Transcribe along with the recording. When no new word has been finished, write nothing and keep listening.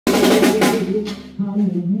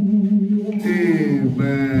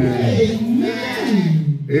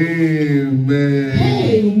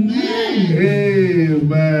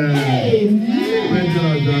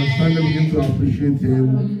Let's begin to appreciate him.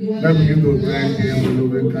 Let's begin to thank him for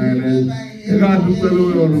the kindness. He can't do better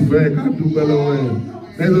way on the way. Can't do better way.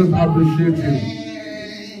 Let us appreciate him.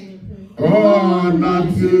 Oh, not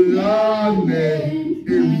to your name,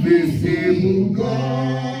 invisible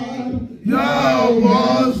God. Your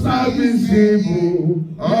words are visible.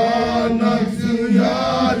 Oh, not to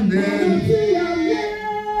your name.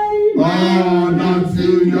 Oh, not to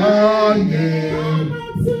your name.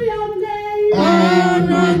 Oh,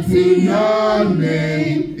 not to your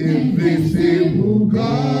name, invisible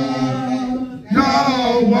God.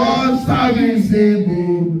 Your words are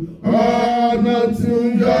visible. Oh, not to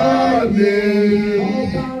your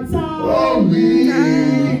name. Oh, we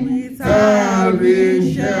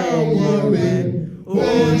PARISH warrior. Oh,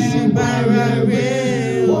 Shubarare.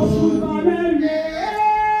 Oh,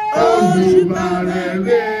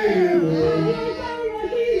 Shubarare.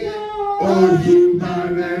 Oh,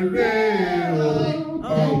 Shubarare.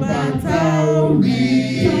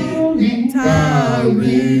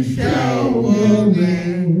 PARISH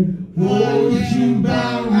warrior. Oh,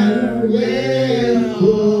 Shubarare.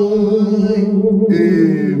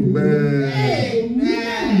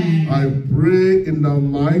 I pray in the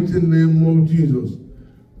mighty name of Jesus.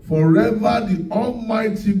 Forever the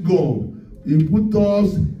Almighty God, He put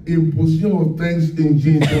us in position of thanks in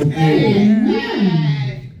Jesus' name.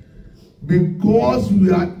 Because we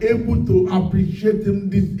are able to appreciate Him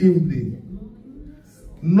this evening,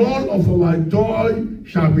 none of our joy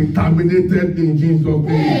shall be terminated in Jesus'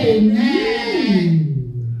 name.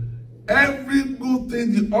 Every good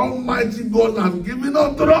thing the Almighty God has given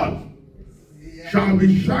unto us shall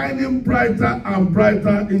be shining brighter and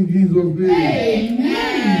brighter in Jesus' name.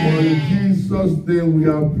 For in Jesus' name we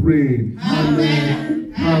are praying.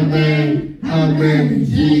 Amen. Amen. Amen. In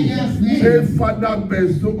Jesus' name. Say, Father,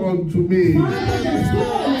 bestow unto me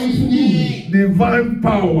divine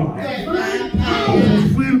power to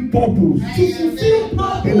fulfill purpose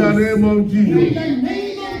in the name of Jesus.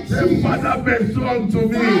 Say, Father, bestow unto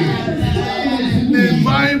me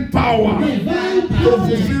divine power to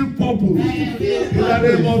fulfill purpose in the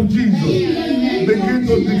name of Jesus. Begin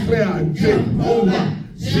to declare, Jehovah,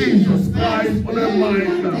 Jesus Christ, on the mind.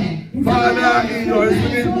 Father, in your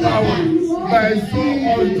infinite power, bestow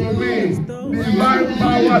unto me divine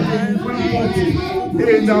power to fulfill purpose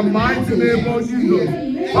in the mighty name of Jesus.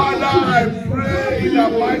 Father, I pray in the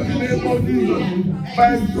mighty name of Jesus,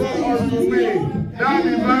 bestow unto me that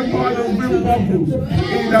divine power to fulfill purpose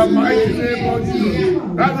in the mighty name of Jesus.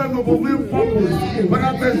 That to fulfill purpose,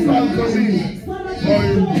 Father, bestow unto me. For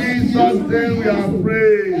in Jesus' name we are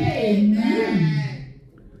praying. Amen.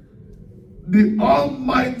 The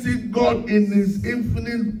Almighty God in His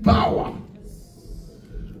infinite power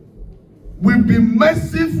will be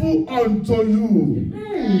merciful unto you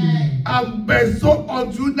and bestow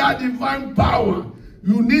unto you that divine power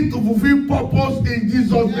you need to fulfill purpose in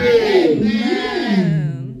Jesus' name.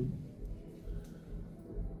 Amen.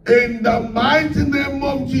 In the mighty name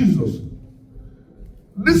of Jesus,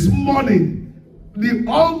 this morning, the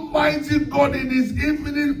Almighty God in His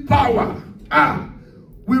infinite power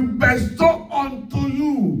will bestow unto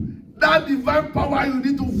you that divine power you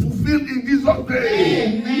need to fulfill in Jesus'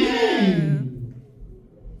 name. Amen.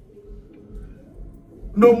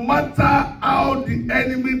 No matter how the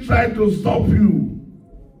enemy tries to stop you,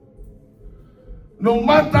 no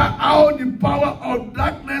matter how the power of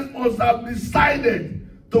darkness must have decided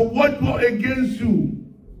to wage war against you,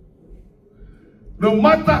 no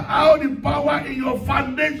matter how the power in your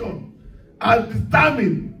foundation has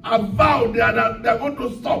determined and vowed they are going to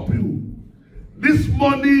stop you, this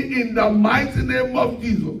morning in the mighty name of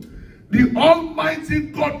Jesus, the Almighty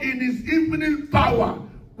God in His infinite power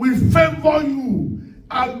will favor you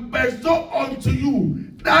and bestow unto you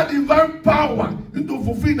that divine power to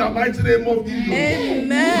fulfill the mighty name of Jesus.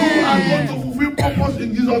 Amen. You are going to fulfill purpose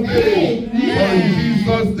in Jesus' name. For in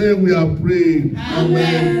Jesus' name we are praying.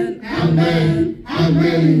 Amen. Amen.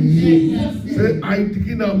 Amen. In Jesus' name. Say, I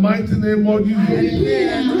decree in the mighty name of Jesus.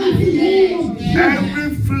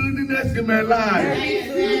 Every filthiness in my life,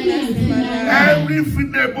 every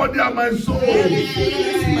filthiness body of my soul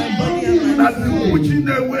that is pushing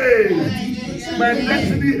away my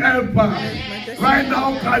destiny helper, right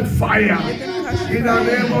now catch fire in the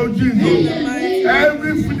name of Jesus.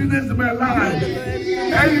 Every filthiness in my life,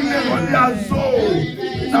 every body and soul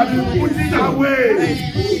that is pushing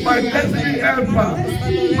away my destiny helper,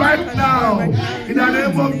 right now in the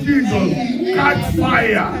name of Jesus, catch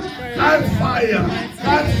fire, catch fire,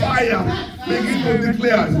 catch fire. Begin to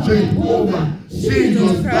declare, Jehovah,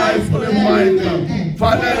 Jesus Christ for the Michael.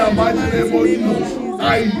 Father, in the mighty name of Jesus,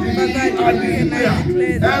 I decree and declare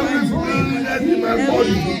every filthiness in my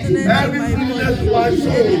body, every filthiness in my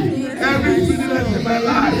soul, every filthiness in my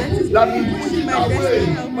life that is pushing away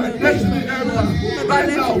my destiny ever. Right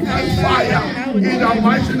now, catch fire in the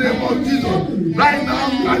mighty name of Jesus. Right now,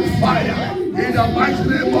 catch fire in the mighty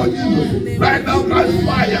name of Jesus. Right now, catch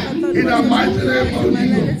fire in the mighty name of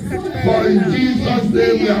Jesus. For in Jesus'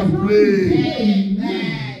 name we are praying.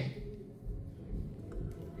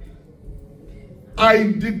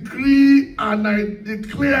 I decree and I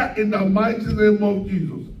declare in the mighty name of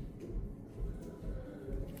Jesus,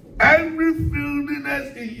 every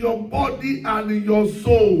filthiness in your body and in your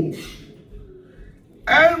soul,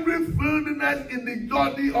 every filthiness in the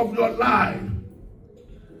journey of your life,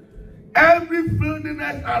 every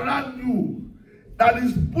filthiness around you that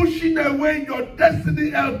is pushing away your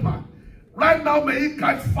destiny helper, right now may it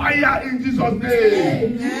catch fire in Jesus'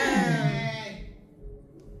 name. Amen.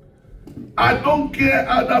 I don't care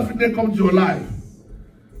how that filthiness comes to your life.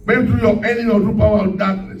 Maybe through your enemy or through power of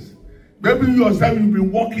darkness. Maybe you yourself you've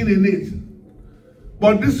been walking in it.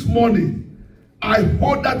 But this morning, I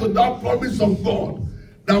hold that to that promise of God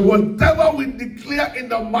that whatever we declare in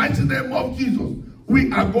the mighty name of Jesus,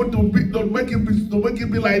 we are going to make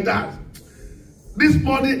it be like that. This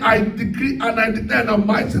morning, I decree and I declare in the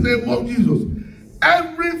mighty name of Jesus,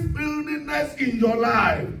 every filthiness in your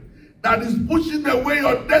life that is pushing away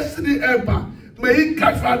your destiny helper, may it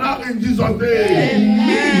catch fire now in Jesus' name.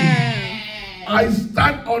 Amen. I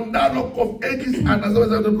stand on that rock of ages and as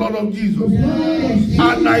well as the blood of Jesus.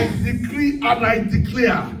 And I decree and I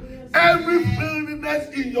declare every filthiness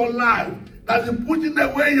in your life that is pushing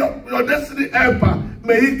away your destiny helper,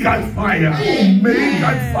 may it catch fire. May it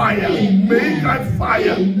catch fire. May it catch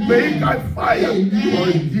fire. May it catch fire. For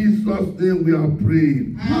in Jesus' name we are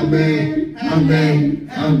praying. Amen. Amen.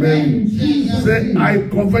 Amen. Say, I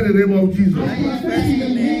confess the name of Jesus.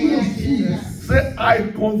 Say, I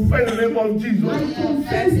confess the name of Jesus.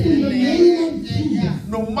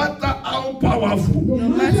 No matter how powerful,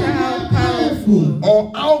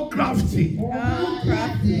 or how crafty,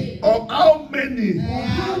 or how many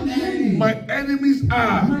my enemies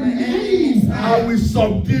are, I will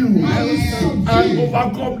subdue and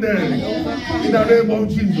overcome them in the name of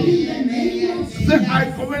Jesus. Say,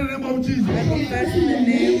 I confess the name of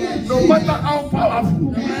Jesus. No matter how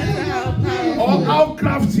powerful, or how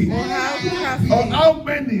crafty, or how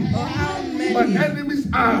many my enemies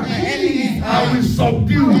are, I will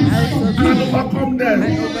subdue and overcome them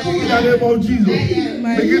in the name of Jesus.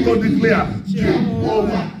 Begin to declare,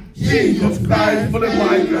 Jehovah, Jesus Christ for the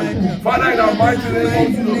Michael. Father, in the mighty name of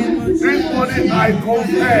Jesus, this morning I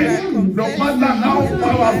confess, no matter how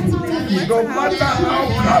powerful, no matter how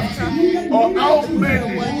crafty, or how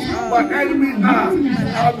many my enemies are,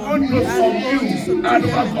 I'm going to subdue and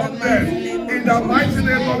overcome them in the mighty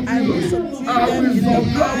name of Jesus. I will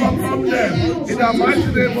subdue and overcome them in the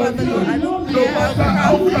mighty name of Jesus. No matter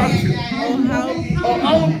how crafty, or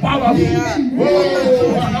how powerful,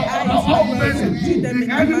 how many the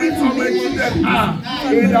enemies of my children are,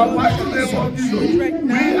 in the mighty name of Jesus.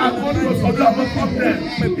 We are going to subdue and overcome them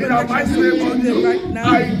in the mighty name of Jesus. I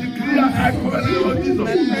decree and I command the name of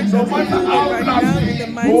Jesus. No matter how crafty,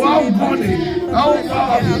 or how cunning, how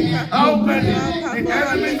powerful, how many the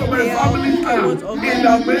enemies of my family are, in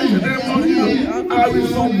the mighty name of Jesus, I will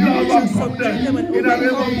subdue and overcome them in the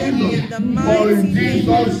name of Jesus. For in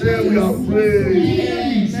Jesus' name we are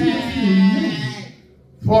praying.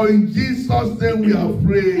 For in Jesus' name we are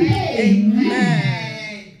praying.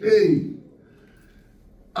 Amen. Hey,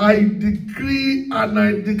 I decree and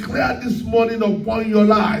I declare this morning upon your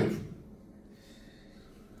life,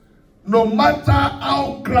 no matter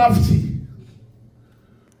how crafty,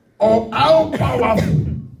 or how powerful,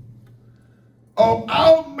 or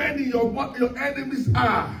how many your enemies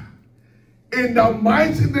are, in the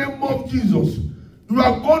mighty name of Jesus, you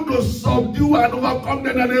are going to subdue and overcome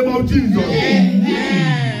them in the name of Jesus. Amen.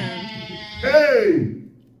 Hey,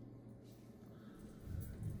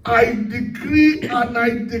 I decree and I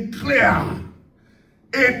declare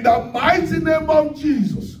in the mighty name of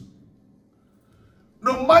Jesus,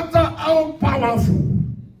 no matter how powerful,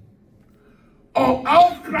 or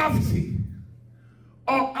how crafty,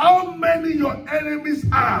 or how many your enemies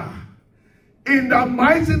are, in the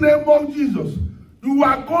mighty name of Jesus, you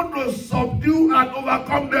are going to subdue and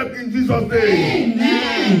overcome them in Jesus' name.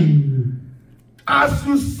 Amen. As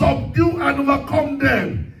you subdue and overcome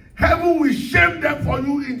them, heaven will shame them for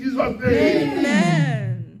you in Jesus' name.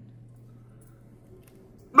 Amen.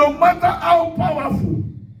 No matter how powerful,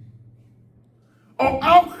 or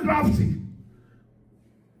how crafty,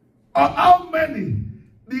 or how many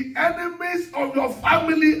the enemies of your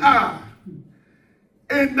family are,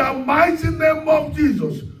 in the mighty name of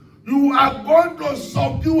Jesus, you are going to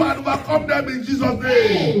subdue and overcome them in Jesus'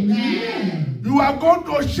 name. Amen. You are going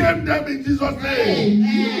to shame them in Jesus' name.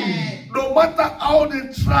 Amen. No matter how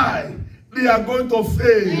they try, they are going to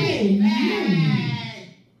fail. Amen.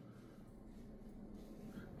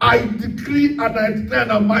 I decree and I declare in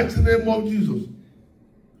the mighty name of Jesus,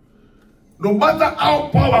 no matter how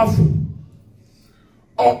powerful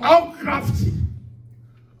or how crafty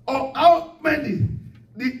or how many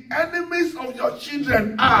the enemies of your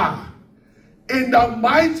children are, in the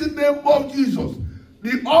mighty name of Jesus,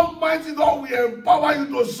 the Almighty God will empower you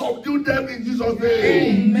to subdue them in Jesus'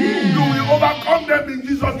 name. Amen. You will overcome them in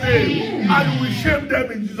Jesus' name. Amen. And you will shame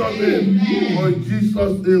them in Jesus' name. Amen. For in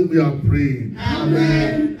Jesus' name we are praying.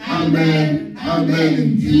 Amen. Amen. Amen.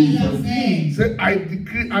 In Jesus' name. Say, I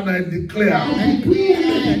decree and I declare,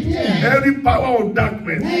 every power of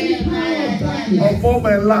darkness upon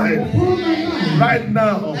my life right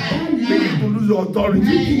now, begin to lose your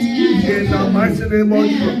authority. In the mighty name of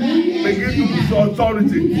Jesus. Begin to lose your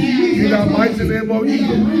authority. In the mighty name of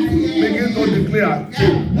Jesus. Begin to declare,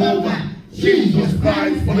 Jehovah, Jesus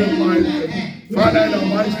Christ, for the mighty. Father, in the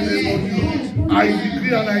mighty name of Jesus, I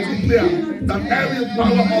decree and I declare that every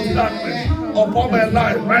power of darkness upon my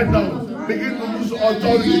life right now, begin to lose your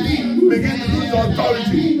authority. Begin to lose your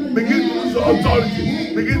authority. Begin to lose your authority.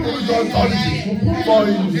 Begin to lose your authority. For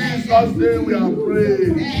in Jesus' name we are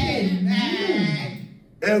praying.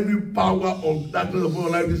 Every power of darkness of our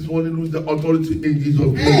life this morning lose the authority in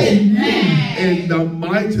Jesus' name. Amen. In the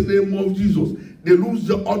mighty name of Jesus, they lose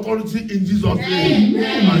the authority in Jesus' name.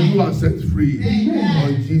 Amen. And you are set free.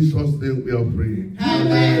 Amen. In Jesus' name we are praying.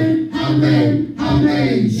 Amen. Amen.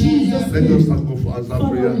 Amen. Jesus. Let us thank God for answer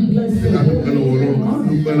prayer. They can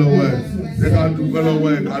do better work. They can do better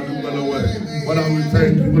work. Father, we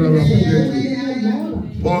thank you. Father, we appreciate you.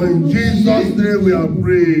 For in Jesus' name we are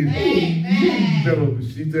praying. Amen. Let us be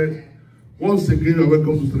seated. Once again, you are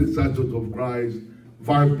welcome to Celestial Church of Christ,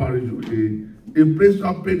 Vine Parish, UK. A place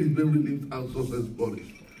where pain is being relieved and success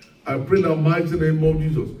flourished. I pray in the mighty name of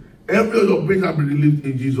Jesus. Every of your pain shall be relieved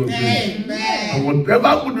in Jesus' name. Amen. And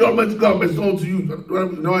whatever good the Almighty God has bestowed to you,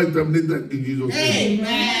 now is terminated in Jesus' name.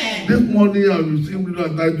 Amen. This morning I will simply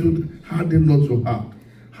entitled, Harden Not Your Heart.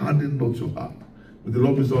 Harden not your heart. May the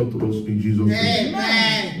Lord be so to us in Jesus' name.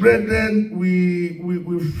 Amen. Brethren,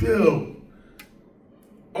 we fail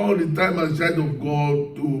all the time as child of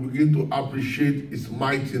God to begin to appreciate His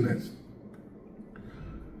mightiness.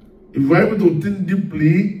 If we're able to think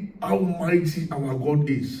deeply how mighty our God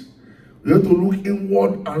is, we have to look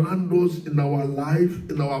inward around us in our life,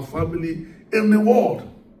 in our family, in the world.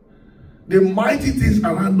 The mighty things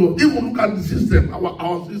around us. Even look at the system,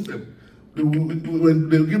 our system. When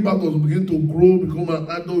they give back us, begin to grow, become an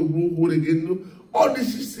adult, grow whole again. All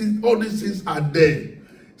these things are there.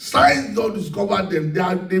 Science don't discover them.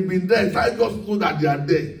 They've been there. Science just know that they are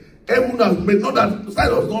there. Everyone has made, not that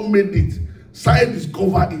science has not made it. Science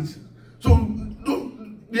discovered it. So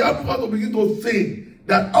the Africans will begin to think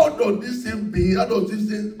that how does this thing be? How does this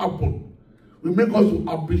thing happen? We make us to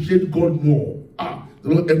appreciate God more. The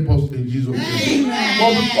Lord help us in Jesus' name.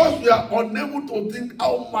 But because we are unable to think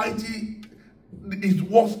how mighty His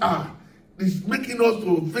works are, it's making us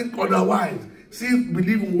to think otherwise. See,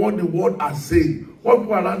 believe in what the world has said, what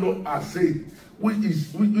people around us are saying, which to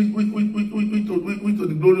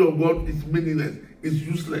the glory of God is meaningless, it's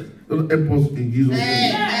useless. The Lord help us in Jesus'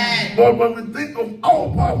 name. But when we think of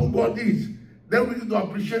how powerful God is, then we need to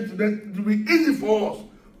appreciate it. Then it will be easy for us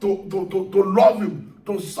to love Him,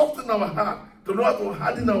 to soften our heart, to know how to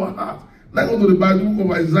harden our heart. Let's go to the Bible, book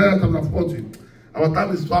of Isaiah chapter 40. Our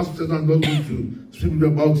time is fast, and I'm not going to speak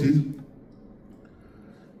about it.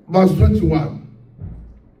 Verse 21.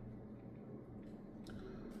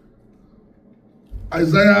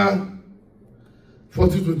 Isaiah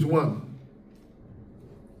 40:21.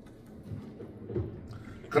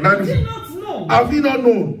 Have you not known? Have you not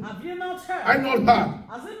known? Have you not heard? I not heard.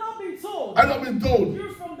 Has it not been told? I not been told.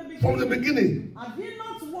 You from the beginning. Have you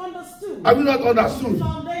not understood? Have you not understood?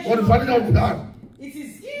 For the foundation of the earth. It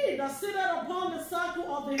is He that sitteth upon the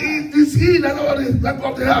circle of the earth. It is He that upon the circle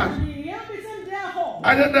of the earth. And the inhabitant thereof.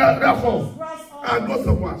 And then therefore, and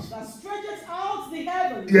grasshoppers. That stretcheth out the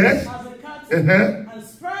heavens. Yes. As a curtain. And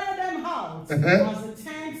spreadeth them out. As a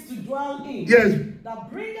tent to dwell in. Yes. That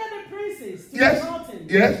bringeth the princes to yes. the mountain.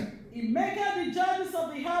 Yes. He maketh the judges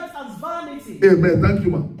of the earth as vanity. Amen. Thank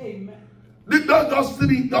you, ma'am. Amen. Just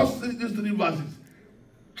these three verses.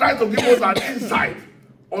 Try to give us an insight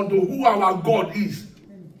onto who our God is.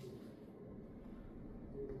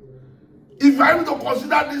 If you are able to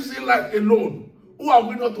consider this in life alone, who are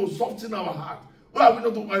we not to soften our heart? Who are we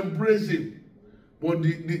not to embrace it? But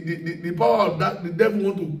the power of that, the devil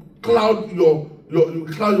want to cloud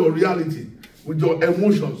your reality with your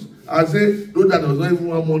emotions. I say, those that does not even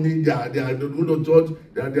want money, they are going to church,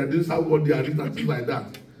 they are doing some God, they are doing things like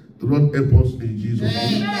that. Do not help us in Jesus'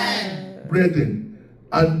 name. Brethren,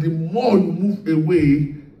 and the more you move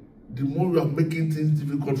away, the more you are making things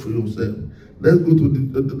difficult for yourself. Let's go to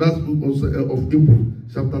the last book of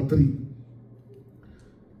Hebrews, chapter 3,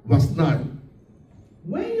 verse 9.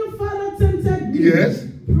 When your father tempted me, yes,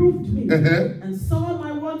 proved me, and saw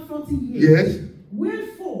my word 40 years, yes,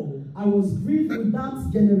 wherefore I was grieved with that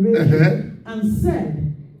generation, and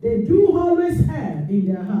said, they do always err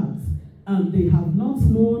in their hearts, and they have not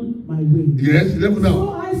known my way. Yes,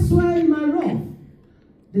 so I swear in my wrath,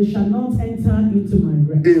 they shall not enter into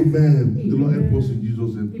my rest. Amen. The Lord help us in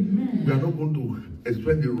Jesus' name. Amen. We are not going to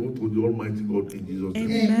expect the road to the Almighty God in Jesus'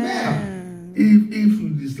 name. Amen. If you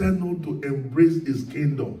decide not to embrace His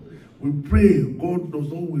kingdom, we pray God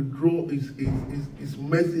does not withdraw His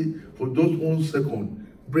mercy for just 1 second.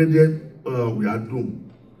 Brethren, we are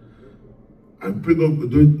doomed. I pray God to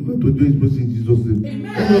do His mercy in Jesus' name.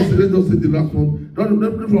 Amen. Let us say the last one. Let me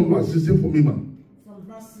read from verse 16 for me, man. From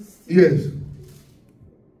verse 16. Yes.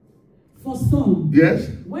 For some,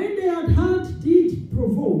 yes, when they had heard did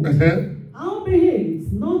provoke,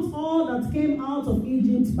 albeit not all that came out of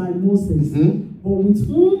Egypt by Moses, but with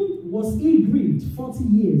whom was he grieved 40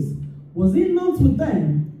 years? Was it not with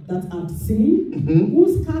them that had sinned,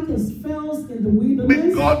 whose carcass fell in the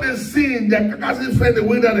wilderness? Because they sinned, their carcasses fell in the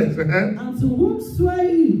wilderness. And to whom swear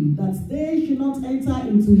he that they should not enter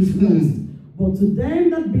into his rest, but to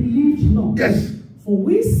them that believed not? Yes. For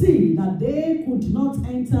we see that they could not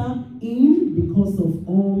enter in because of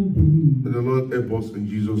unbelief. May the Lord help us in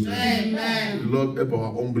Jesus' name. Amen. The Lord help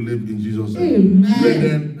our unbelief in Jesus' name. Amen.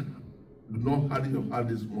 Brethren, do not harden your heart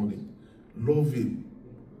this morning. Love Him.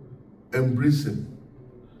 Embrace Him.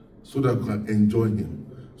 So that we can enjoy Him.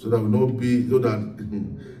 So that we not be, so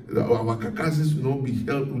that our carcasses will not be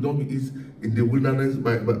held, will not be in the wilderness, in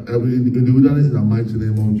the wilderness in the mighty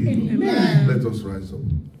name of Jesus. Amen. Let us rise up.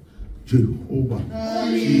 Jehovah,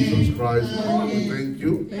 Jesus Christ, we thank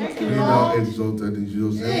you. Be thou exalted in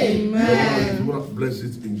Jesus' name. Amen. Bless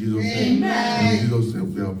it in Jesus' name. Amen. In Jesus'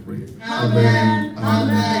 name we are praying. Amen.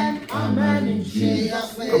 Amen. Amen. In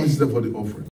Jesus' name. Come and step for the offering.